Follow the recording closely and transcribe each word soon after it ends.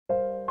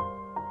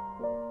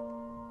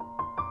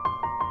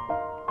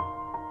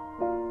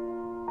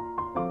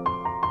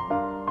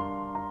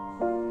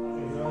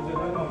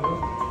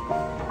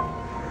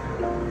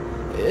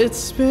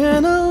It's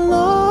been a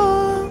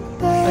long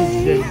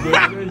day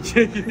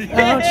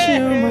without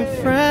you, my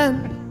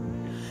friend,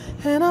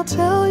 and I'll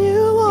tell you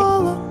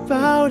all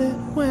about it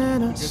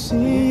when I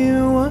see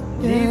you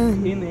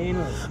again.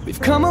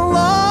 We've come a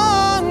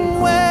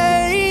long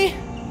way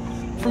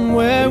from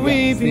where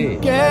we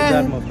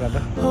began.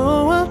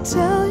 Oh, I'll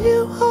tell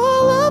you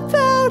all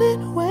about it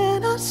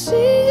when I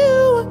see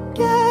you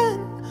again.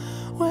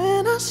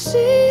 When I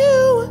see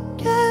you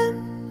again.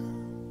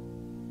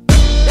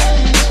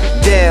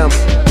 Damn,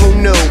 who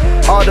knew?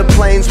 All the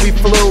planes we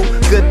flew,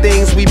 good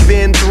things we've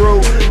been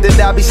through, that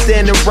I'll be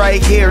standing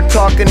right here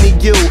talking to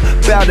you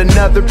about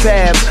another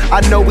path. I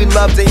know we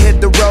love to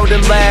hit the road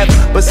and laugh,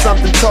 but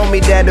something told me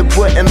that it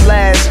wouldn't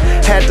last.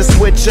 Had to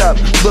switch up,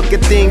 look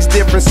at things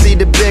different, see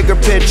the bigger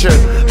picture.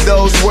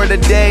 Those were the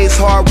days,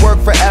 hard work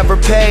forever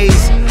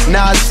pays.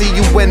 Now I see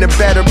you in a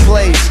better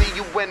place. See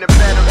you in a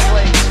better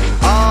place.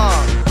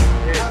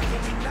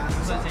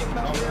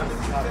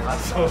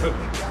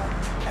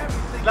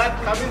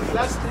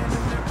 Last.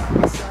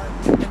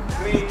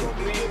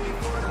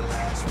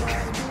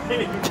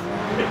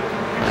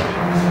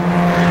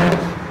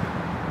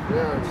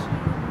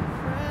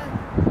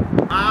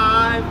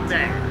 I'm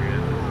back.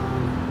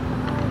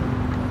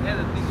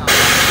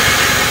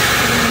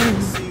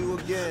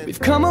 We've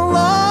come a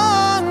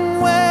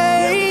long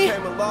way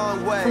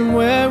from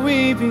where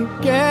we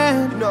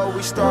began. You know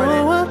we started.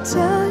 Oh, I'll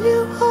tell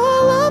you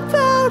all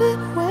about it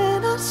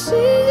when I see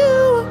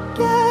you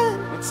again.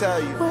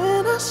 Tell you.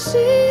 When I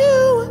see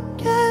you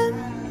again.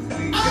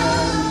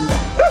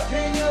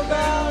 Jingle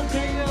bell,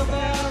 jingle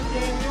bell,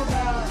 jingle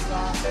bell,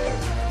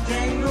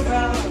 jingle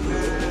bell,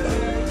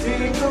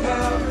 jingle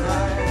bell,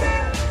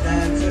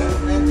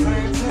 dancing and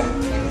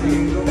prancing,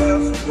 jingle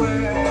bell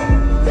square.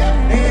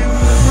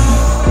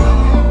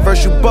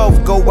 First you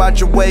both go out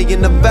your way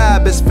and the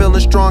vibe is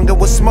feeling strong, and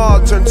what's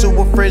small turn to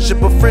a friendship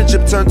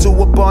turn to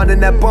a bond,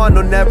 and that bond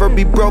will never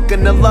be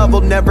broken, the love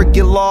will never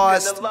get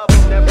lost.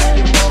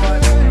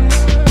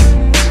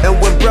 And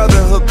when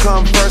brotherhood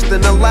come first, then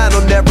the line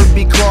will never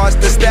be crossed.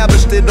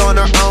 Established it on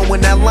our own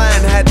when that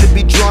line had to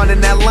be drawn,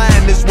 and that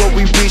line is what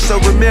we reach, so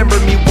remember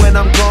me when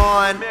I'm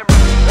gone.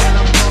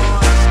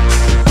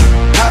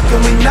 How can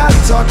we not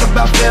talk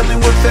about family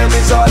when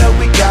family's all that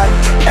we got?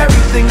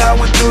 Everything I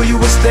went through, you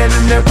were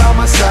standing there by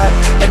my side,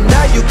 and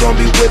now you gon'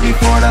 be with me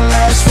for the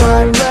last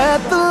ride.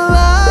 Let the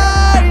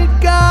light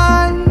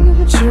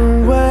guide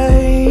your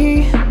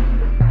way.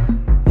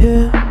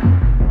 Yeah.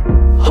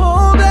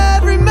 Hold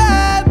every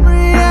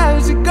memory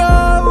as you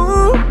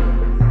go,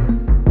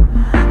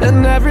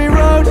 and every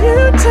road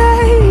you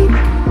take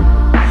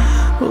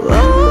will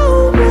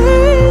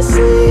always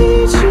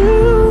lead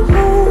you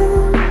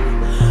home.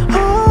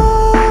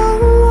 Oh,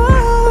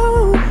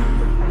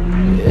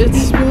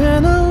 it's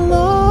been a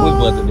long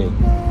birthday.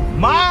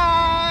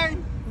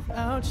 Mine!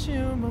 without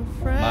you, my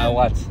friend. My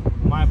what?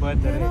 My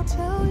birthday. And I'll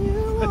tell you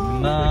all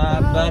My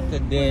about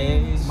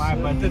birthday. My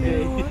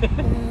birthday.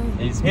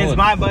 It's It's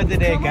my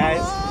birthday,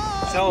 guys.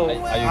 So Are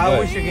you I good?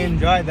 wish you can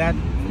enjoy that.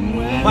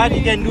 But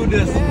you can do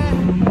this.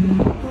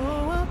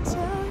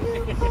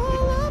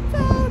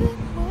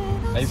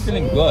 Are you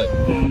feeling good?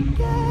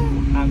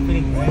 I'm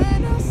feeling great.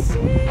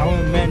 I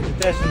want a man to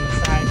test on the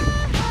side.